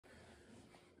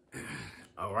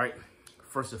All right.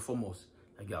 First and foremost,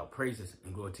 I give all praises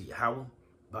and glory to Yahweh,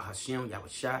 Bahashem,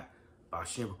 Yahushua,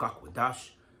 Bahashem, Wadash,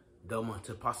 Doma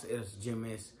to Apostle Ellis, Jim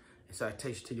S. And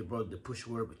salutation to your brother, the push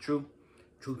word but true.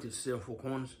 Truth to the 7 4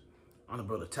 corners. I'm the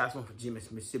brother Tasman for Jim S.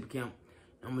 Mississippi Camp.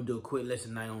 I'm going to do a quick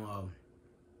lesson tonight on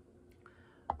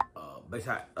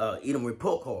basically Edom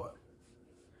report card.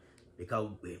 Because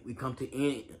we come to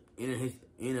end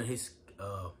of his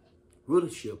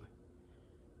rulership,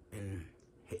 and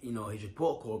you know his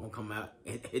report card gonna come out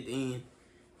at the end,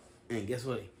 and guess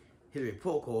what? His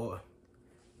report card,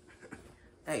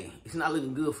 hey, it's not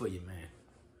looking good for you, man.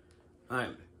 All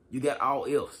right, you got all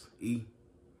else, E.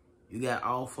 You got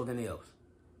all fucking else.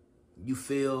 You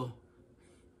fail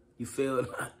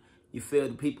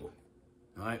the people.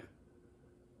 All right.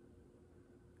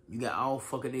 You got all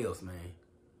fucking else, man.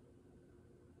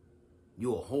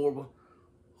 You're a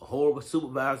horrible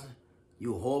supervisor.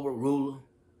 You're a horrible ruler.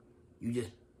 You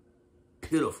just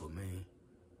pitiful, man.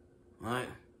 All right?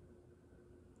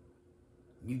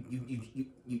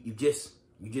 You just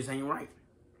ain't right.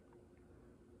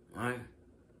 All right?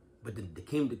 But the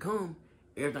kingdom to come,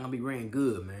 everything gonna be ran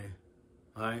good, man.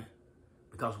 All right?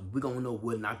 Because we gonna know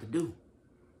what not to do.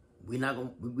 We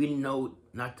know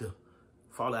not to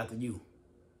follow after you.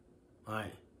 All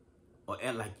right? Or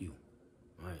act like you.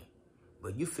 All right?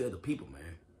 But you fail the people,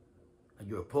 man. Like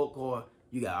you're a report card,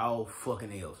 you got all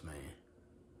fucking else, man.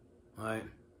 All right?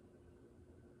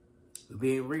 We're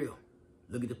being real.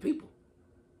 Look at the people.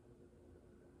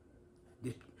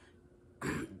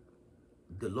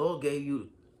 The Lord gave you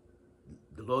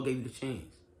the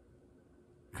chance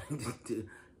to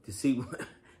see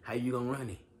how you gonna run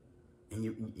it, and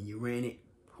you ran it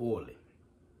poorly.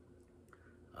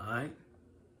 All right?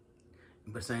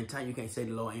 But at the same time, you can't say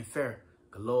the Lord ain't fair.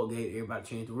 The Lord gave everybody a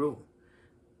chance to rule.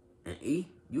 And E,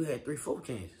 you had 3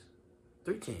 chances.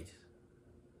 3 chances.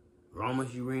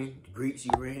 Romans you ran, the Greeks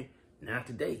you ran, now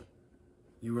today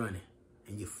you running.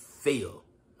 And you fail.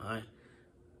 Alright?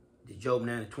 The Job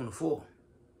 9:24.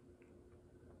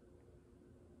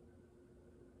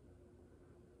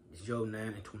 It's Job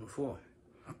 9:24.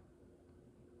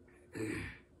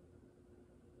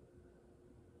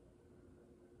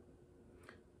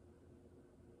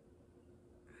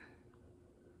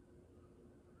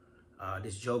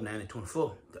 This Job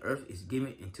 9:24. The earth is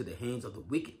given into the hands of the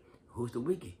wicked. Who's the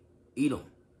wicked?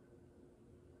 Edom.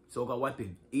 So-called white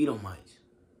people. Edomites.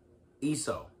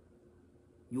 Esau.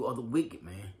 You are the wicked,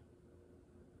 man.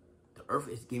 The earth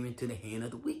is given to the hand of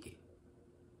the wicked.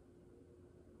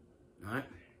 Alright?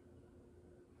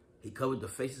 He covered the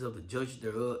faces of the judges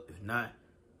thereof, if not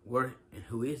were, and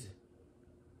who is it?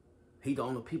 He the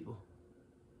only people.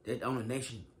 That the only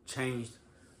nation changed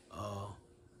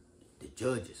the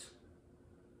judges.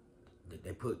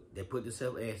 They put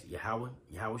themselves as Yahweh,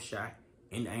 Yahushua,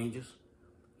 and the angels.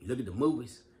 You look at the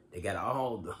movies, they got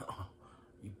all the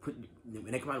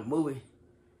when they come out of a movie,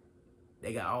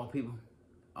 they got all the people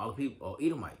are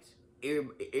Edomites.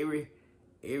 Every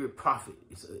prophet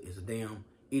is a damn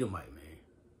Edomite, man.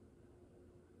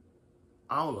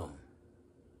 All of them.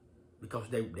 Because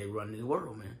they run the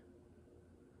world, man.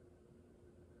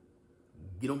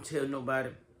 You don't tell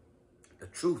nobody the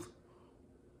truth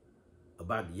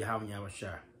about the Yahweh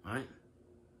Yahushua, alright?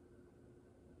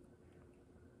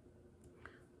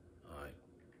 Alright.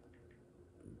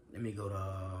 Let me go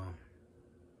to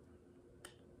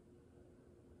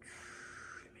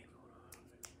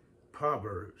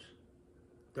Proverbs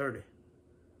 30.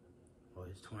 Oh,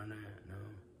 it's 29,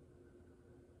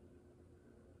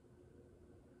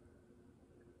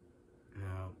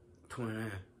 no,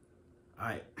 29.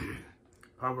 Alright.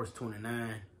 Proverbs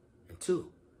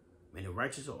 29:2. When the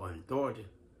righteous are in authority,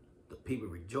 the people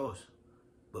rejoice.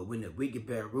 But when the wicked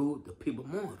bear rule, the people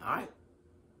mourn. All right?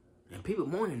 And people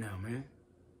mourning now, man.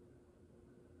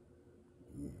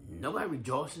 Nobody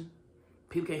rejoicing.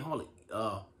 People can't hardly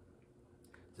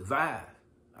survive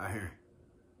out here.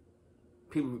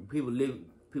 People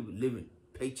living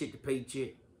paycheck to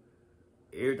paycheck.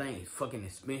 Everything is fucking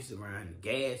expensive around.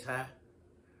 Gas high.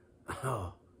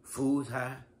 Food's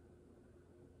high.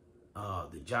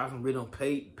 The jobs really don't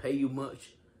pay you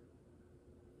much.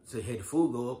 So you had the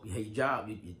food go up, you had your job,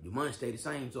 your money stay the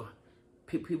same. So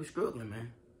people struggling,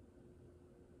 man.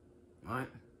 All right?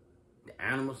 The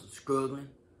animals are struggling.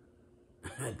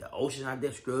 The ocean out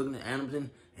there struggling. The animals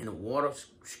in the water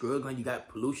struggling. You got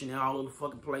pollution all over the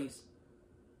fucking place.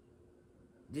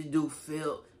 This dude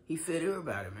failed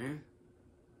everybody, man.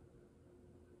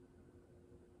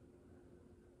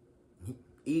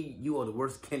 You are the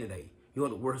worst candidate. You are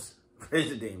the worst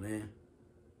president, man.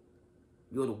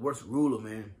 You're the worst ruler,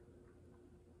 man.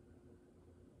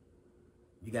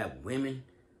 You got women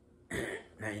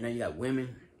Now you got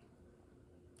women.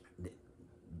 That,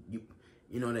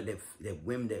 you know that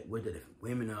women that with the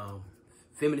women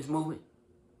feminist movement.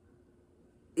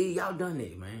 Y'all done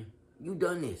it, man. You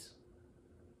done this.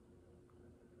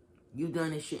 You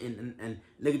done this shit, and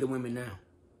look at the women now.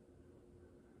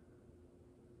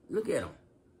 Look at them.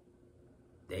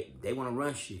 They want to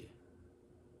run shit.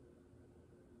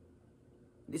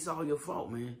 This is all your fault,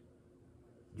 man.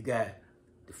 You got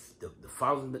the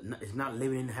fathers is not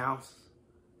living in the house.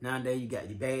 Nowadays, you got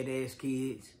the badass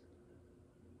kids.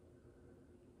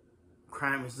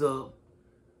 Crime is up.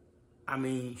 I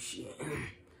mean, shit.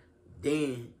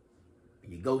 Then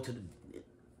you go to the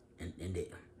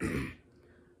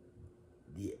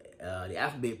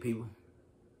alphabet people.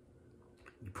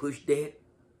 You push that.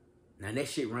 Now that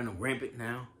shit running rampant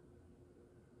now.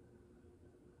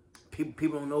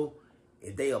 People don't know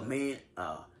if they a man.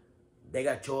 They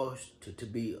got choice to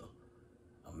be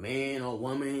a man or a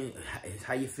woman. It's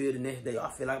how you feel the next day.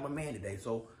 I feel like I'm a man today,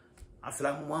 so I feel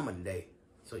like I'm a woman today.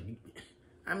 So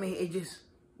I mean, it just,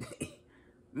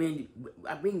 man,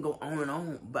 I've been going on and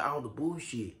on about all the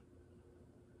bullshit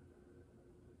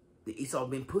that Esau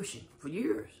been pushing for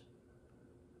years.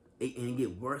 And it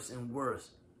get worse and worse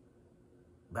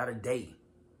by the day.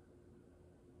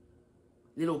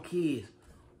 Little kids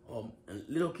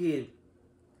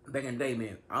back in the day,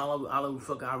 man, all the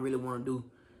fuck I really want to do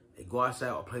is go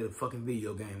outside or play the fucking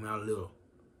video game when I was little.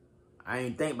 I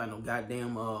ain't think about no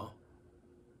goddamn,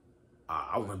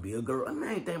 I want to be a girl. I mean,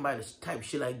 I ain't think about this type of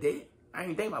shit like that. I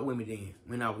ain't think about women then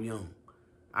when I was young.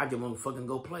 I just want to fucking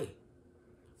go play.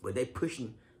 But they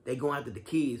going after the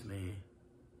kids, man.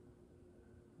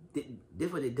 This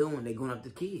what they doing. They going after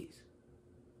the kids.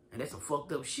 And that's some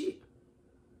fucked up shit.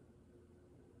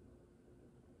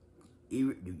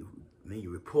 Man,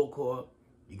 your report card,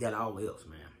 you got all else,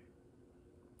 man.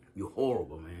 You're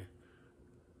horrible, man.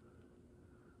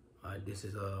 All right, this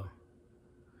is, let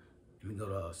me go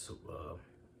to, I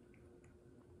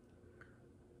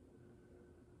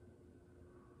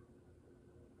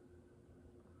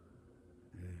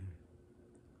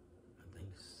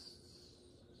think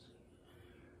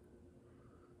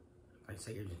I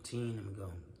say Argentina, let me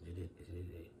go. Is it?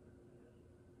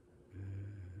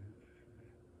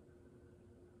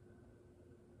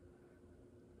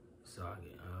 So I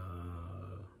get,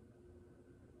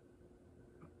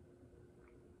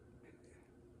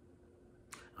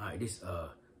 all right, this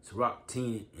Sirach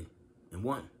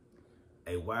 10:1.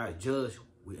 A wise judge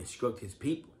will instruct his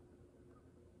people,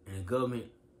 and the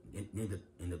government in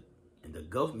the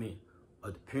government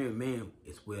of the parent man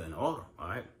is well in order. All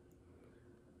right.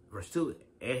 Verse 2.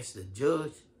 As the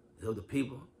judge of the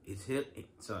people is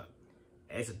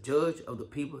as a judge of the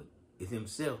people is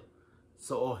himself,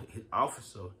 so are his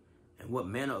officer, and what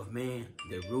manner of man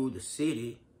that rule the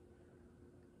city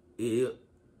is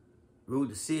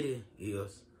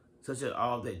such as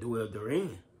all that dwell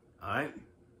therein. All right.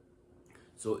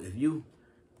 So if you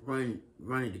running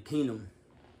the kingdom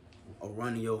or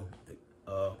running your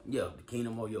the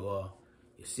kingdom or your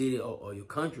city or your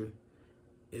country,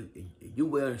 if you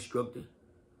well instructed,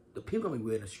 the people gonna be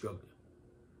well instructed.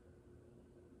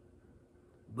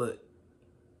 But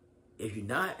if you're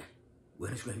not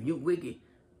well instructed, if you wicked,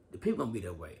 the people gonna be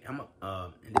that way. And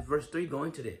this verse 3 go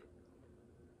into that.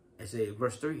 It says,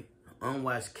 verse 3, an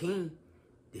unwise king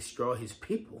destroy his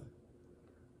people,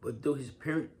 but through his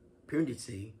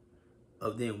parentage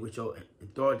of them which are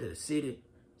authority of the city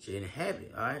shall inhabit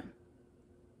it. All right.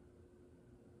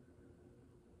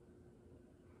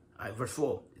 All right, verse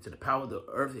 4. It said, the power of the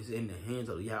earth is in the hands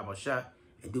of the Yahweh Shah.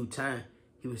 In due time,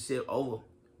 he will set over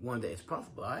one that is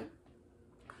profitable. All right.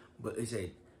 But it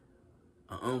said,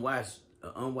 an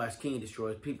unwise king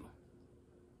destroys people.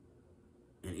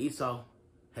 And Esau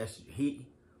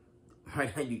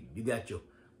right now you got your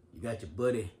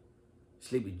buddy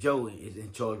Sleepy Joe is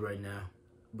in charge right now,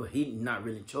 but he not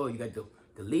really in charge. You got the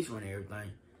lease running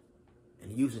everything,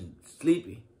 and using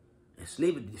Sleepy, and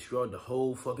Sleepy destroyed the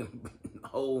whole fucking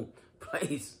whole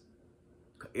place.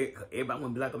 Everybody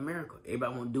want to be like America.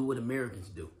 Everybody want to do what Americans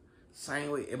do.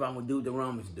 Same way everybody want to do what the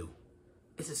Romans do.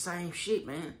 It's the same shit,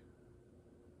 man.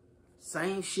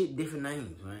 Same shit, different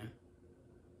names, man.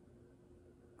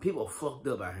 People are fucked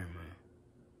up out here, man.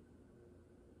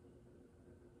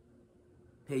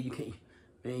 Hey, you can't,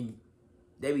 man.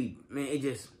 It's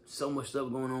just so much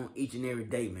stuff going on each and every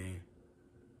day, man.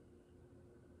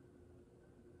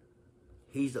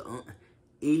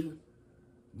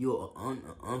 You're an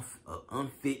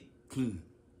unfit king.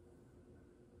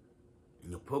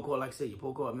 And your poor card, like I said, your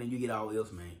poor card, man, you get all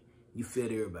else, man. You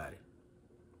fit everybody.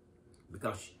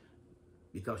 Because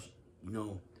you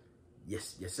know,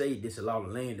 Yes, you say this is the law of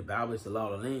the land. The Bible is the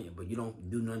law of the land, but you don't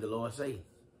do nothing the Lord say.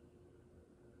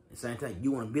 At the same time,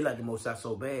 you want to be like the Most High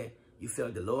so bad, you feel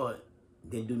like the Lord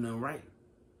didn't do nothing right.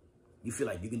 You feel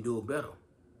like you can do it better.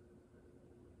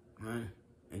 Right?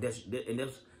 And that's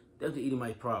the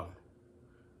Edomite problem.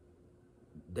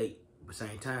 At the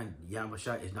same time, Yahweh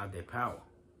is not their power.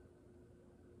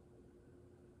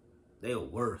 They are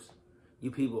worse.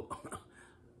 You people,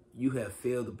 you have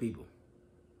failed the people.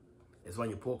 That's why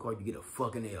your report card, you get a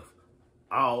fucking F.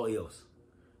 All F's.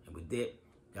 And with that,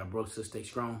 y'all brothers and sisters, stay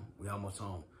strong. We almost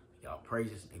home. Y'all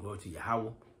praises and glory to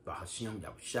Yahweh, Bahashem,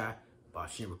 Yahushai,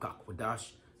 Bahashem, Rakak,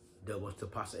 Wadash. Double to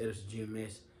Pastor Edison,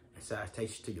 GMS, and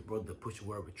salutations to your brother that push the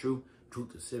word with truth to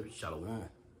the service. Shalom.